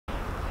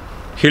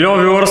Hello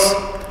viewers,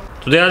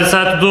 today I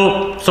decided to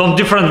do some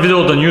different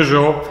video than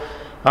usual.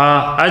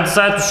 I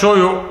decided to show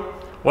you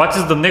what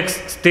is the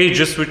next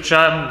stages which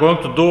I'm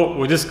going to do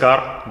with this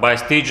car. By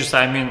stages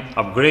I mean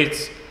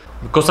upgrades,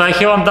 because I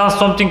haven't done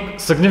something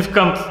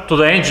significant to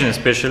the engine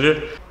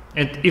especially.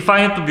 And if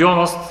I need to be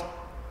honest,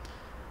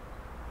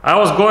 I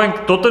was going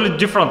totally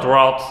different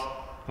route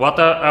what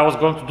I was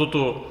going to do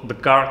to the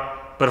car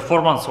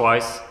performance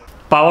wise,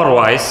 power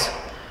wise,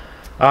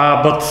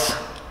 but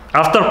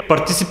after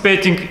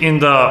participating in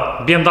the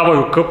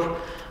BMW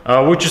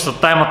Cup, which is a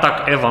time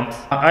attack event,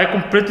 I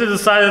completely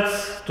decided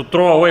to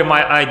throw away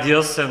my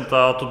ideas and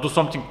to do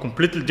something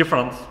completely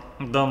different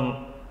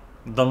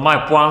than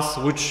my plans,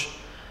 which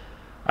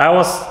I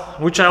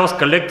was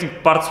collecting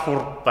parts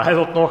for I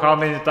don't know how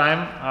many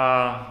times,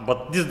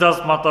 but this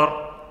doesn't matter.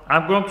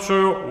 I'm going to show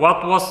you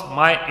what was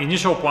my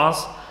initial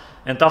plans,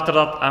 and after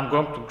that I'm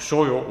going to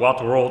show you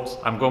what road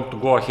I'm going to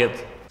go ahead.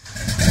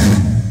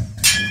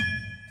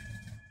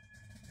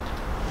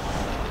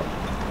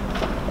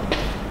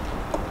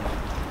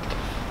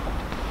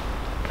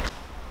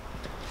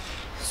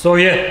 So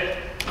yeah,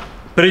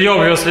 pretty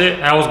obviously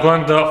I was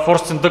going the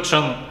forced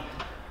induction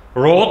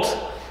road,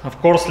 of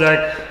course,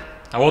 like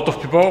a lot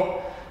of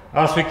people.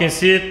 As we can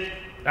see it,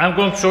 I'm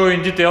going to show you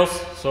in details,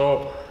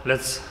 so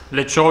let's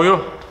show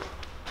you.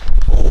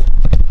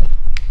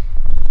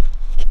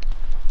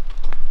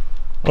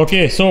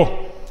 Okay,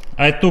 so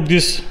I took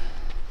this,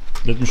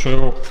 let me show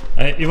you.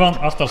 Even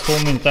after so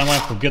many times I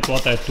forget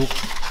what I took.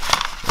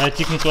 I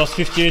think it was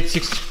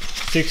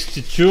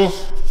 5862.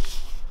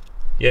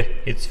 Yeah,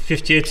 it's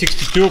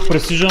 5862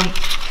 Precision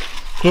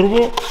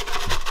Turbo.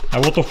 A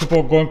lot of people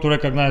are going to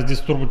recognize these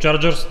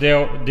turbochargers.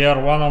 They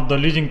are one of the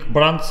leading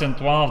brands and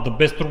one of the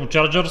best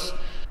turbochargers.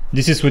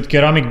 This is with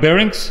ceramic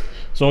bearings.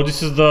 So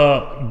this is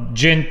the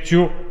Gen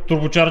 2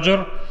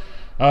 turbocharger,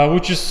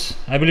 which is,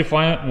 I believe,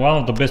 one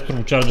of the best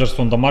turbochargers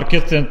on the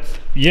market. And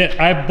yeah,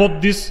 I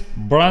bought this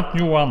brand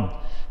new one.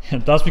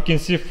 And as we can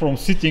see from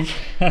sitting,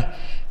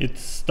 it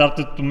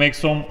started to make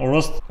some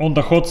rust on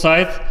the hot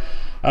side.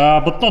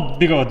 But not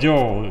big of a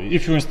deal.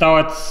 If you install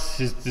it,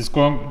 this is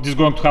going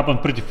to happen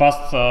pretty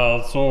fast,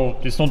 so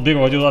it's not big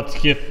of a deal that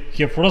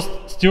have rust.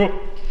 Still,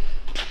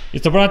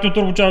 it's a brand new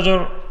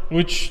turbocharger,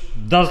 which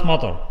does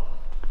matter.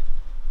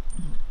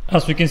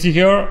 As we can see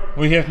here,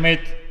 we have made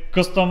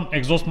custom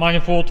exhaust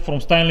manifold from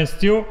stainless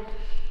steel.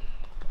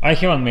 I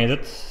haven't made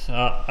it.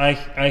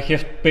 I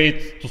have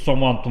paid to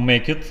someone to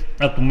make it.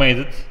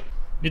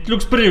 It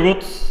looks pretty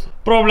good.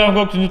 Probably I'm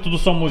going to need to do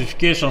some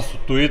modifications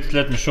to it.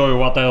 Let me show you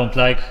what I don't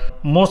like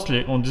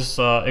mostly on this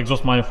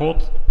exhaust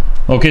manifold.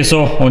 Okay,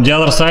 so on the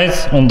other side,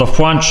 on the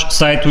flange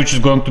side, which is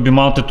going to be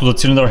mounted to the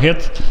cylinder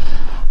head,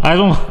 I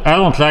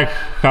don't like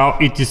how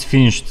it is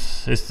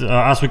finished.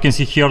 As we can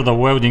see here, the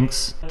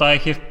weldings. I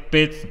have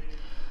paid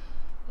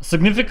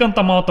significant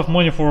amount of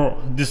money for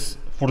this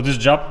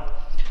job,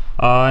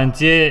 and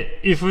yeah,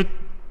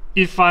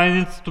 if I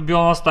need to be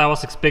honest, I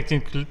was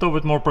expecting a little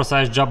bit more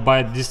precise job.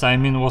 By this I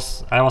mean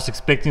I was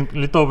expecting a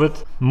little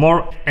bit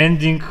more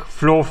ending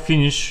flow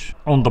finish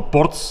on the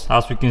ports.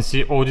 As we can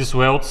see, all these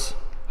welds,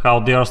 how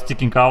they are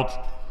sticking out.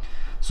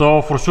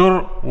 So for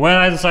sure, when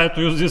I decide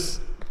to use this,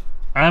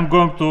 I'm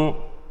going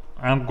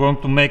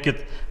to make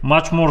it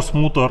much more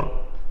smoother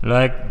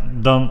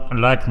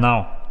than like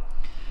now.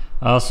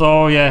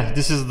 So yeah,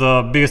 this is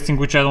the biggest thing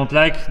which I don't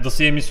like. The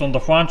same is on the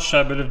flange.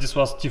 I believe this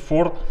was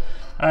T4.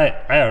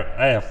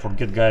 I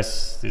forget,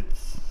 guys,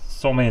 it's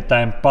so many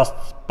times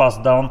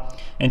passed down.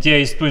 And yeah,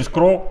 it's twin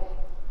screw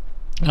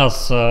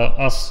as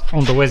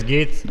on the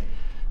wastegate.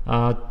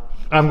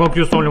 I'm going to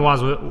use only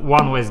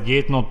one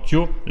wastegate, not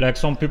two like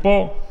some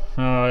people.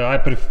 I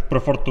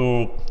prefer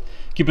to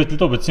keep it a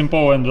little bit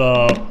simple, and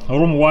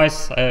room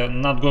wise I'm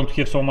not going to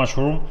have so much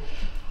room.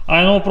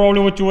 I know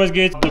probably with two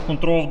wastegates the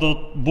control of the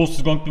boost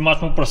is going to be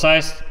much more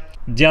precise.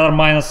 The other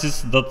minus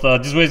is that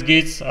these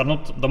wastegates are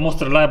not the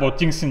most reliable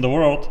things in the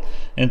world,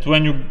 and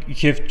when you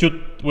have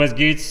two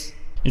wastegates,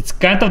 it's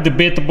kind of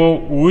debatable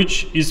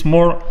which is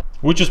more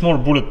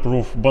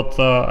bulletproof. But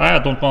I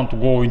don't want to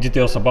go in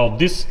details about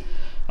this.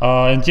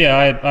 And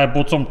yeah, I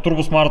bought some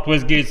Turbosmart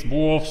Wastegates,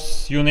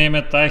 blow-offs, you name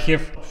it. I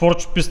have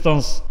forged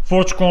pistons,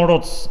 forged con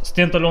rods,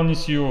 standalone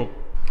ECU,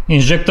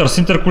 injectors,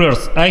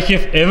 intercoolers. I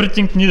have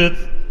everything needed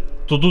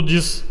to do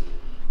this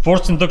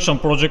forced induction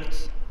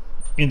project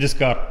in this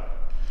car.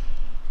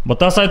 But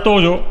as I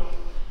told you,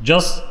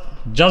 just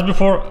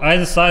before I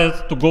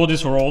decided to go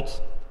this road,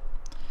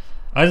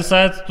 I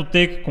decided to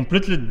take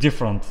completely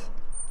different,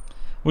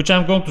 which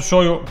I'm going to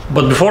show you.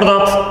 But before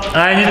that,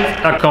 I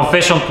need a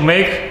confession to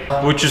make,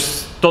 which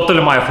is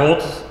totally my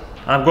fault.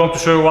 I'm going to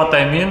show you what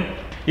I mean.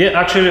 Yeah,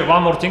 actually,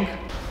 one more thing.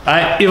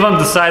 I even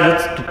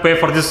decided to pay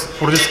for this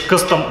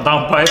custom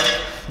downpipe.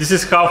 This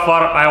is how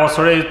far I was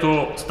ready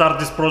to start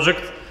this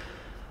project.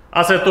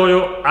 As I told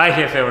you, I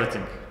have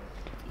everything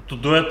to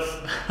do it,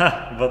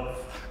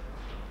 but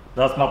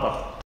that's matter.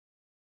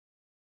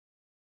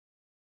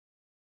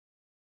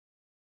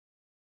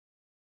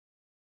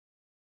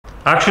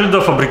 Actually,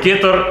 the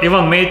fabricator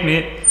even made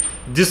me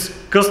this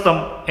custom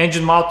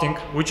engine mounting,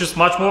 which is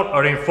much more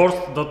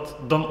reinforced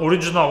than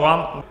original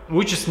one,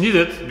 which is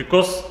needed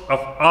because of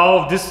all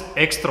of this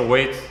extra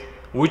weight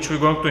which we're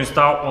going to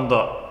install on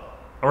the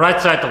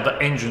right side of the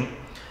engine.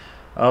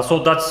 So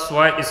that's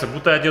why it's a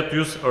good idea to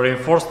use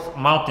reinforced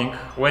mounting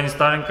when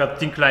installing a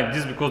thing like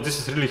this, because this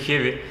is really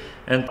heavy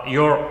and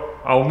your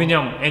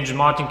aluminum engine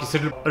mounting is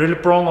really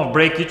prone of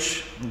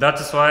breakage. That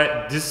is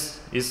why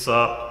this is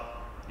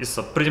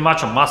pretty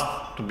much a must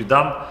to be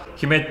done.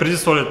 He made pretty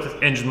solid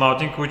engine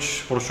mounting,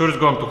 which for sure is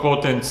going to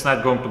hold and it's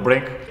not going to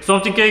break.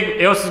 Something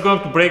else is going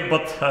to break,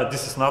 but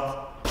this is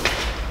not.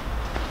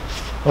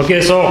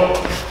 Okay, so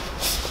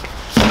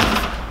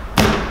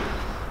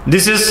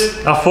this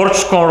is a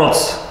forged con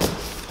rods.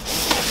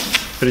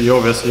 Pretty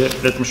obvious, yeah.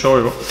 Let me show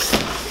you.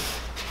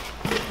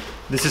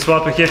 This is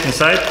what we have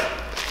inside.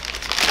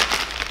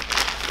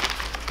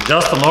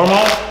 Just a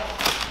normal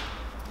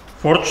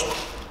forged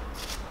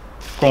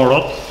con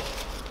rod.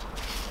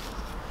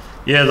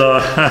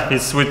 Yeah,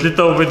 it's with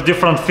little bit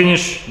different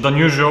finish than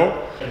usual.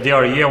 They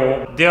are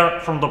yellow. They are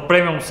from the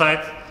premium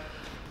side.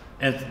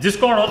 And this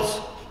con rods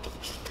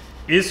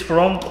is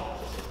from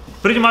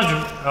pretty much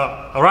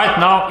right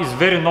now is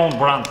very known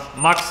brand,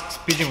 Max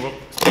Speeding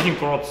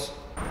Rods.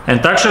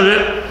 And actually,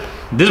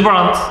 this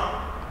brand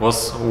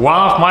was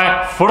one of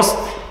my first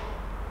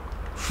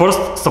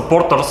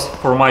supporters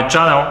for my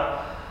channel,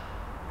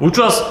 which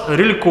was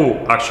really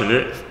cool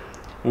actually.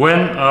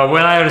 When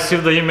I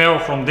received the email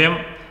from them,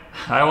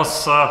 I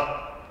was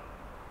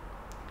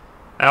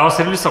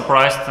really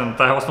surprised and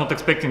I was not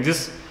expecting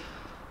this.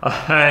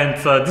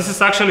 This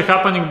is actually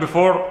happening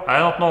before, I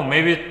don't know,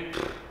 maybe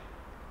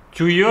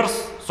 2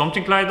 years,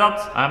 something like that.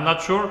 I'm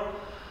not sure.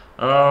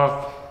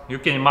 You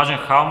can imagine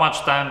how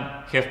much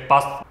time have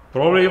passed.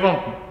 Probably even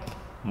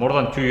more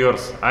than 2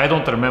 years. I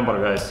don't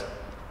remember, guys.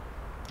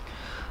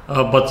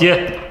 But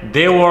yeah,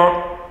 they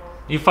were,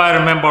 if I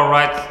remember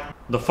right,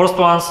 the first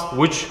ones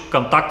which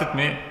contacted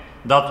me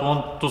that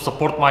want to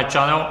support my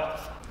channel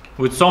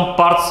with some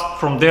parts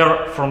from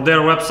their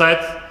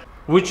website,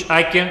 which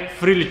I can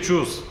freely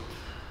choose.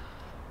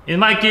 In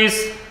my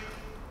case,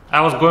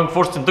 I was going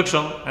forced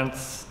induction and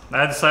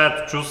I decided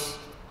to choose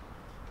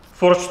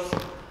forged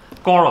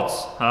con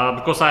rods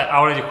because I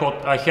already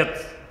had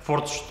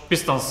forged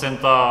pistons, and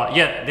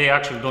yeah, they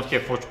actually don't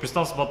have forged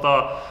pistons, but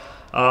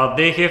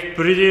they have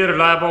pretty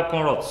reliable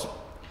con rods.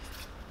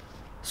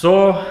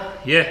 So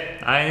yeah,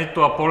 I need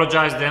to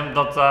apologize them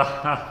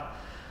that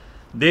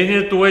they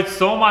needed to wait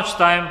so much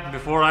time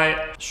before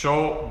I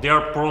show their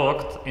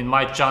product in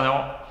my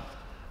channel.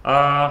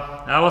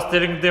 I was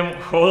telling them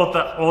all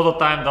the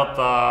time that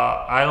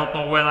I don't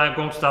know when I'm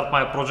going to start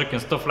my project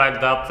and stuff like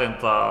that. And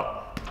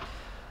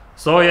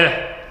so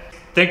yeah,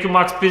 thank you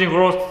Max Speeding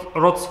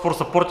Rods for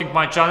supporting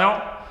my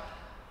channel.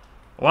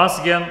 Once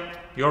again,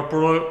 your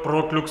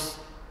product looks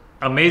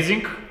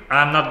amazing.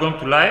 I'm not going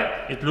to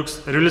lie, it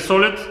looks really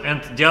solid.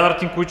 And the other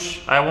thing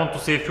which I want to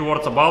say a few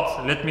words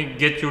about, let me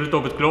get you a little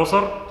bit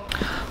closer.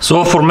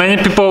 So for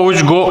many people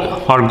which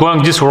are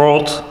going this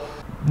road,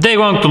 they're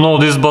going to know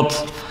this, but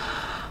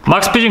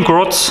Max Speeding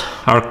Rods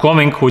are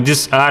coming with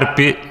this ARP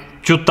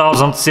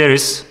 2000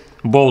 series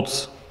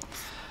bolts.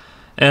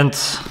 And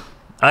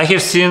I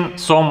have seen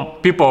some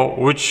people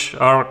which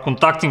are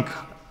contacting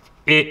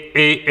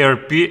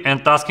ARP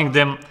and asking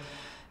them,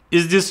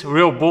 is this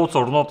real bolts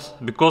or not?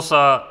 Because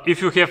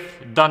if you have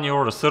done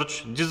your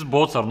research, these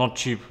bolts are not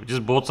cheap. These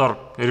bolts are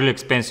really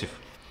expensive.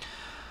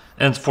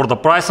 And for the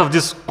price of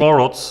these con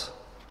rods,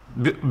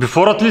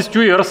 before at least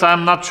 2 years,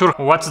 I'm not sure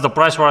what's the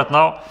price right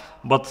now,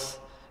 but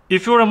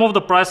if you remove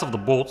the price of the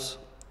bolts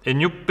and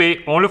you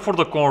pay only for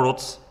the con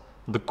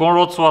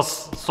rods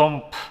was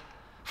some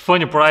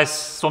funny price,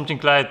 something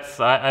like,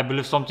 I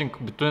believe something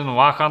between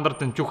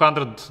 $100 and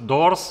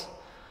 $200,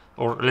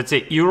 or let's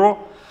say euro,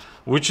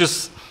 which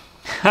is,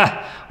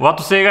 what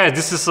to say guys,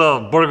 this is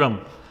a bargain.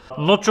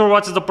 Not sure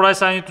what is the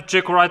price, I need to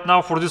check right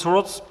now for these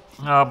rods,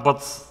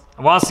 but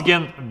once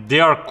again, they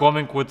are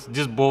coming with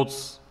these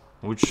bolts,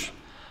 which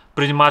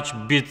pretty much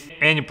beat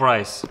any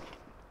price.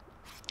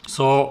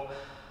 So,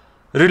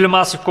 really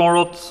massive con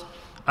rod.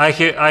 I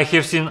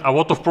have seen a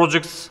lot of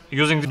projects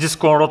using these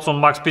con rods on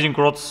Max Speeding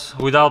Rods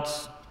without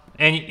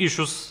any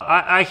issues.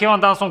 I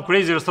haven't done some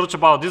crazy research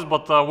about this,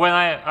 but when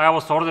I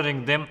was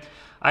ordering them,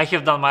 I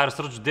have done my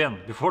research then,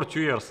 before 2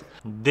 years.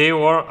 There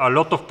were a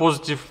lot of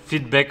positive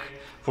feedback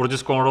for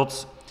these con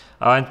rods.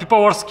 And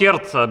people were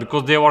scared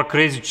because they were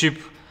crazy cheap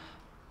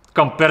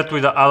compared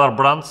with the other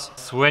brands.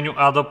 When you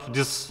add up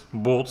these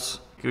bolts,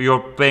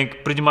 you're paying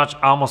pretty much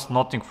almost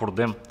nothing for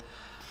them.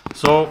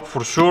 So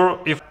for sure,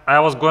 if I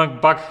was going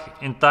back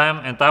in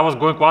time and I was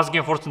going once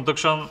again for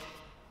induction,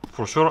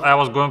 for sure I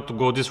was going to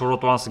go this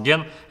road once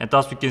again. And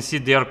as we can see,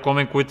 they are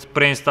coming with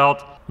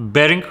pre-installed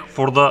bearing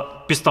for the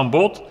piston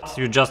bolt.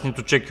 You just need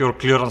to check your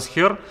clearance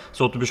here,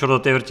 so to be sure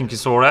that everything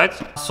is alright.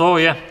 So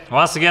yeah,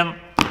 once again,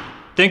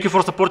 thank you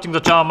for supporting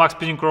the channel Max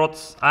Speeding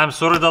Rods. I'm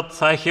sorry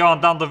that I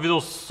haven't done the video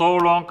so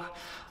long,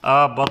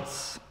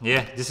 but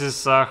yeah, this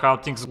is how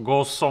things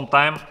go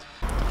sometime.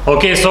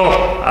 Okay, so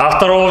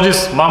after all of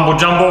this mambo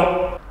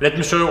jumbo, let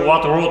me show you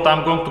what route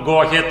I'm going to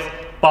go ahead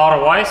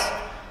power wise,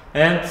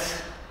 and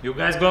you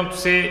guys going to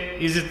say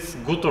is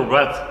it good or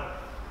bad.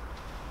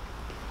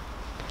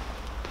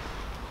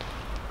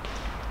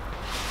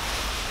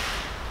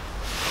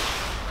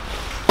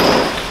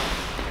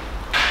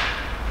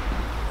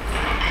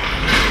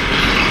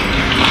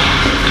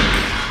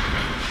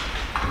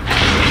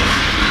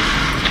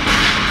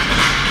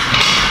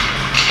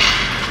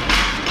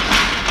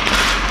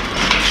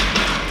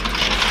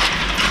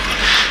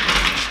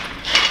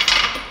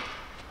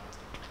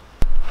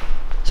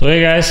 So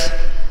hey guys,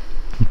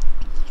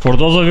 for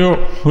those of you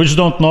which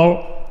don't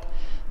know,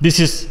 this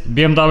is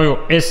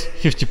BMW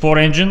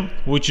S54 engine,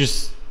 which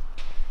is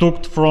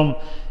took from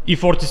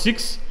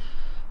E36,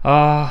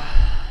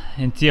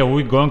 and yeah,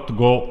 we're going to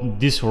go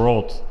this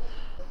road.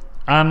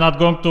 I'm not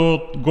going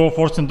to go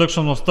forced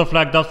induction or stuff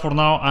like that for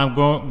now. I'm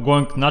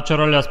going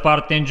naturally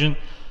aspirate engine,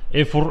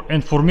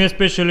 and for me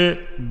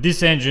especially,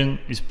 this engine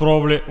is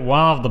probably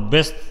one of the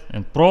best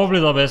and probably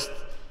the best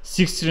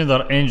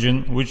 6-cylinder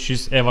engine which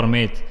is ever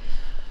made.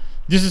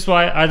 This is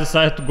why I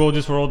decided to go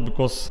this road,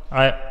 because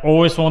I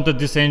always wanted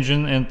this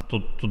engine and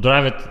to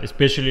drive it,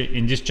 especially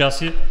in this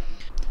chassis.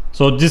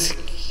 So this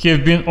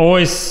have been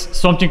always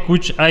something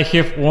which I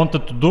have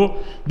wanted to do,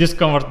 this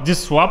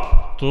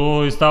swap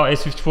to install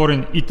S54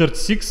 in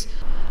E36.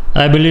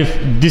 I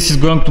believe this is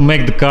going to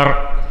make the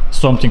car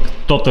something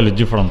totally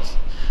different.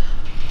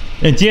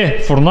 And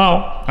yeah, for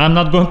now I'm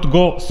not going to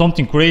go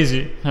something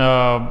crazy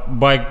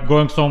by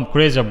going some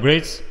crazy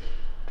upgrades.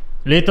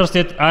 Later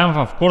stage I am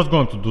of course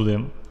going to do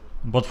them.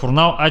 But for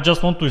now I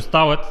just want to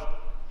install it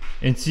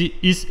and see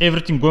is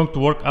everything going to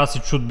work as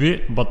it should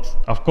be. But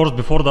of course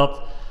before that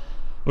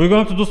we're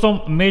going to do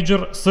some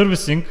major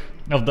servicing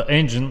of the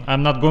engine.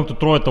 I'm not going to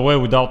throw it away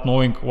without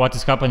knowing what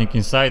is happening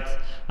inside.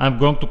 I'm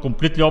going to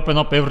completely open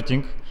up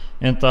everything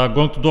and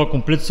going to do a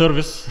complete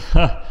service.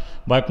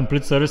 By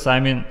complete service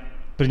I mean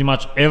pretty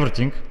much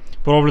everything.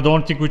 Probably the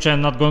only thing which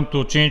I'm not going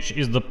to change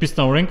is the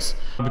piston rings,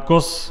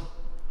 because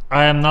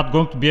I am not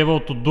going to be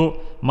able to do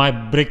my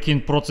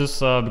break-in process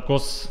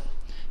because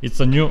it's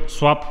a new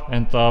swap,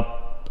 and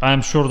I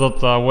am sure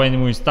that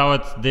when we install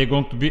it they're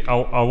going to be a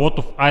lot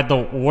of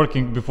idle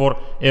working before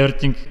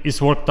everything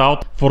is worked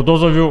out. For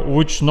those of you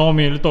which know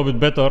me a little bit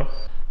better,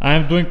 I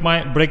am doing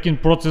my break-in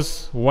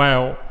process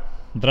while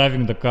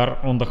driving the car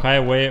on the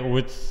highway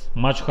with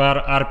much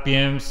higher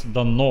RPMs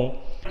than now.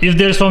 If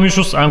there are some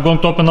issues I'm going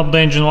to open up the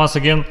engine once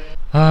again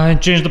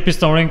and change the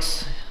piston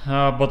rings,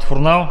 but for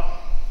now,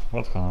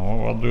 what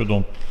do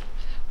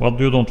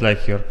you don't like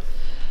here?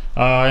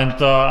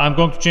 I'm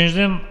going to change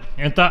them,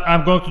 and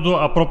I'm going to do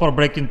a proper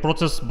break-in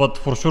process. But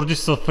for sure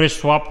this is a fresh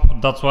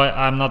swap, that's why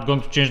I'm not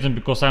going to change them,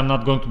 because I'm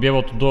not going to be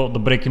able to do the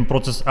break-in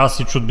process as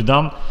it should be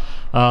done.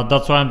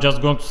 That's why I'm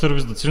just going to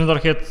service the cylinder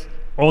head,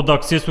 all the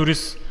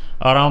accessories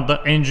around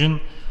the engine.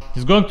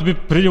 It's going to be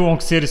pretty long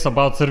series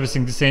about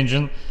servicing this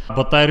engine,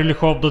 but I really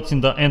hope that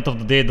in the end of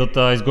the day that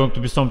it's going to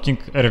be something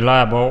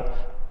reliable,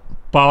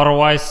 power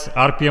wise,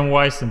 RPM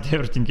wise, and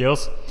everything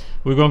else.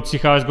 We're going to see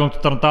how it's going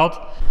to turn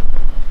out.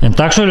 And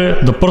actually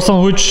the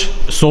person which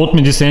sold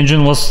me this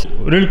engine was a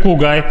really cool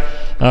guy.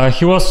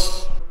 He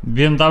was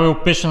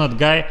BMW passionate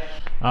guy.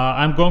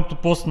 I'm going to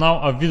post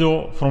now a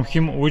video from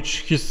him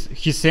which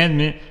he sent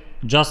me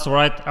just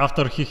right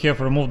after he have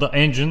removed the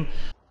engine.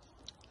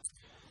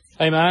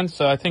 Hey man,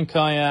 so I think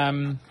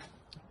I'm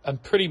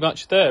pretty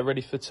much there,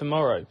 ready for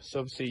tomorrow.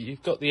 So obviously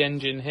you've got the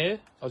engine here.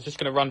 I was just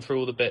going to run through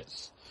all the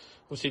bits.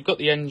 Obviously you've got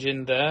the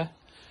engine there.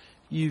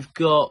 You've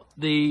got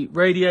the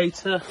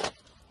radiator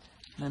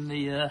and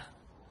the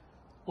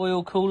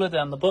oil cooler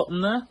down the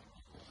bottom there.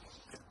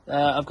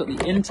 I've got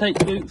the intake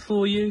boot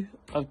for you.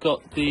 I've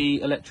got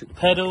the electric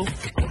pedal,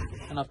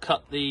 and I've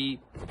cut the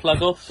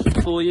plug off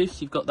for you,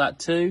 so you've got that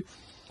too.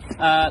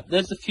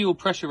 There's the fuel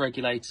pressure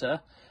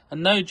regulator,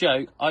 and no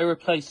joke, I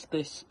replaced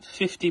this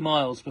 50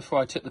 miles before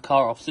I took the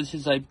car off. So this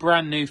is a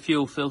brand new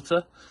fuel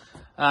filter.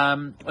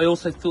 I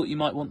also thought you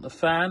might want the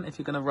fan if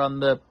you're going to run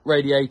the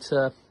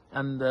radiator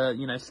and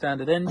the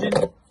standard engine.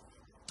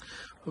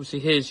 Obviously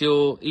here's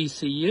your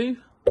ECU.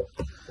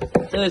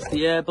 There's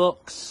the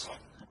airbox,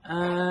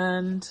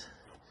 and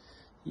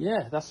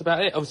yeah, that's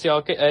about it. Obviously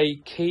I'll get a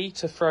key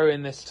to throw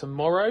in this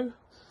tomorrow.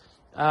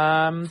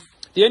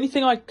 The only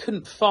thing I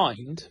couldn't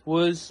find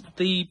was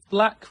the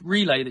black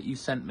relay that you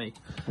sent me.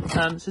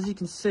 So as you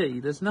can see,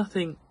 there's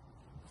nothing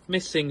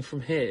missing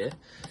from here.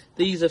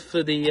 These are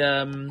for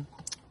the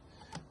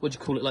what do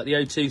you call it, like the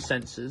O2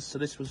 sensors. So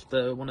this was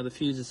one of the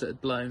fuses that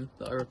had blown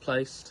that I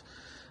replaced.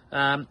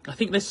 I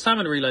think there's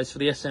salmon relays for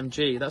the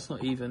SMG. That's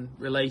not even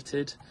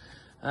related.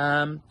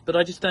 But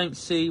I just don't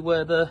see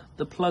where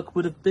the plug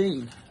would have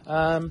been.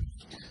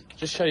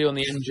 Just show you on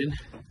the engine,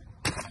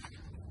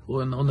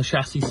 or on the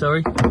chassis,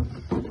 sorry.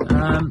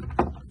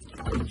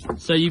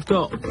 So you've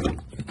got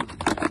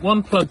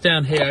one plug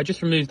down here. I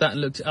just removed that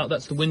and looked it up.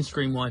 That's the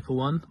windscreen wiper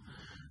one.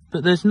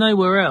 But there's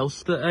nowhere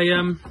else that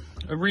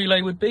a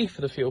relay would be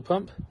for the fuel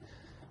pump.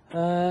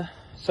 So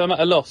I'm at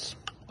a loss.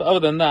 But other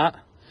than that,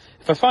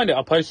 if I find it,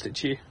 I'll post it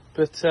to you.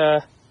 But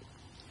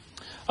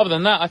other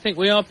than that, I think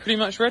we are pretty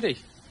much ready.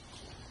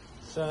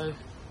 So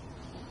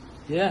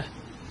yeah,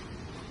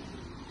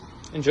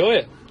 enjoy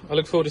it. I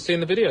look forward to seeing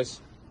the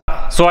videos.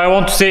 So I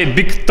want to say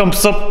big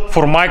thumbs up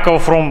for Michael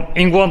from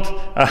England.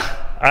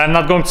 I'm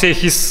not going to say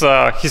his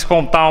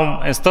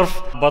hometown and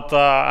stuff, but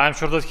I'm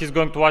sure that he's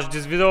going to watch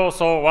this video.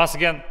 So once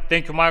again,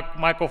 thank you,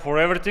 Michael, for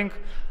everything.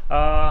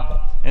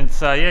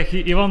 Yeah, he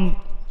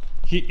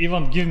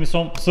even gave me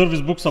some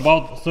service book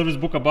about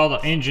the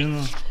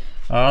engine.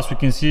 As we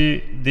can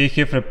see, they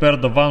have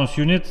repaired the Vanus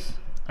unit.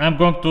 I'm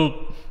going to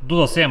do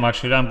the same.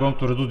 Actually, I'm going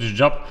to redo this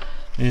job,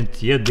 and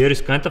yeah, there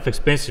is kind of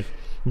expensive.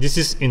 This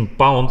is in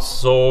pounds,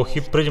 so he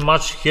pretty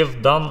much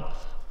have done.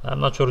 I'm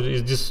not sure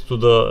is this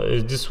with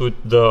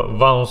the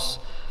Vanus,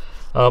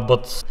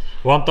 but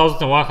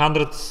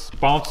 1,100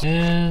 pounds.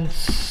 And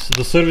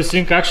the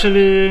servicing,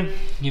 actually,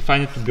 if I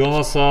need to be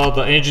honest,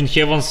 the engine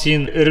haven't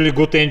seen really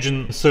good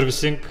engine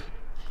servicing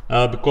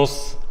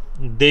because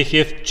they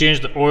have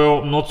changed the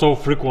oil not so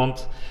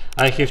frequent.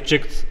 I have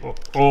checked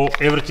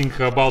everything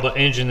about the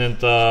engine, and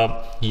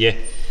yeah,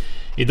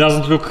 it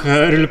doesn't look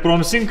really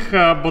promising,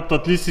 but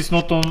at least it's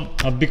not on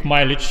a big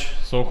mileage,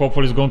 so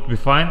hopefully it's going to be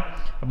fine.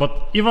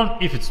 But even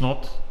if it's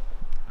not,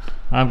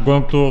 I'm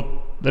going to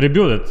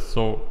rebuild it,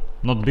 so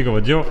not big of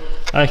a deal.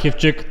 I have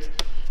checked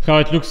how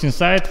it looks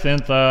inside,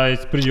 and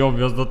it's pretty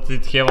obvious that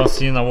it haven't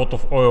seen a lot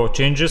of oil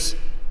changes.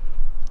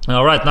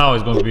 Right now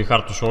it's going to be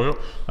hard to show you,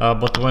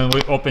 but when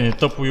we open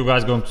it up, you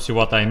guys are going to see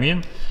what I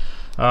mean.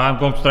 I'm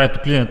going to try to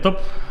clean it up.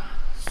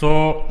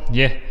 So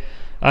yeah,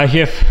 I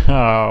have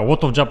a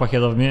lot of job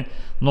ahead of me,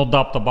 no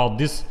doubt about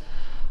this,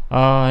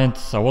 and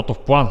a lot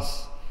of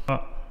plans.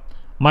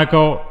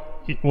 Michael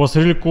was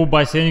really cool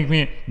by sending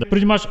me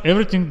pretty much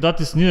everything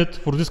that is needed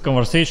for this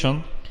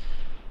conversation.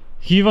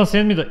 He even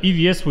sent me the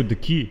EVS with the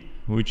key,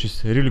 which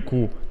is really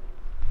cool,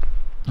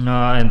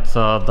 and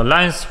the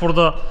lines for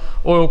the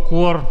oil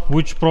cooler,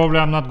 which probably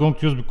I'm not going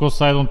to use because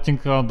I don't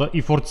think the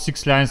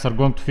E46 lines are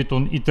going to fit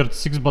on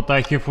E36, but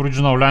I have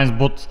original lines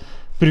bought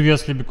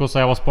previously because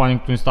I was planning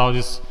to install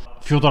this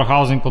filter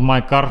housing on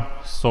my car,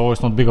 so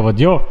it's not big of a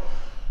deal.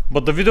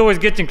 But the video is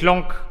getting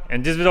long,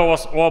 and this video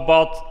was all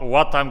about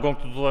what I'm going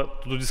to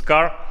do this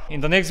car. In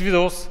the next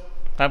videos,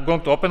 I'm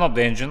going to open up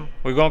the engine,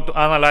 we're going to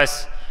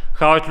analyze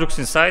how it looks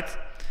inside,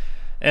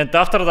 and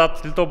after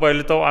that, little by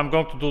little, I'm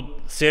going to do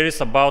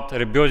series about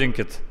rebuilding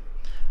it.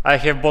 I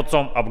have bought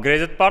some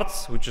upgraded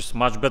parts, which is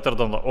much better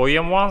than the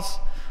OEM ones,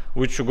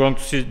 which you're going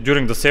to see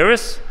during the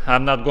series.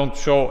 I'm not going to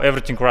show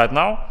everything right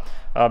now,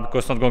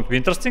 because it's not going to be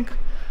interesting.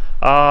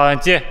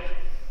 And yeah,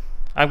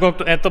 I'm going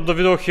to end up the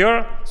video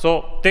here.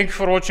 So thank you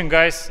for watching,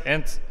 guys,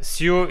 and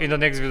see you in the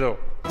next video.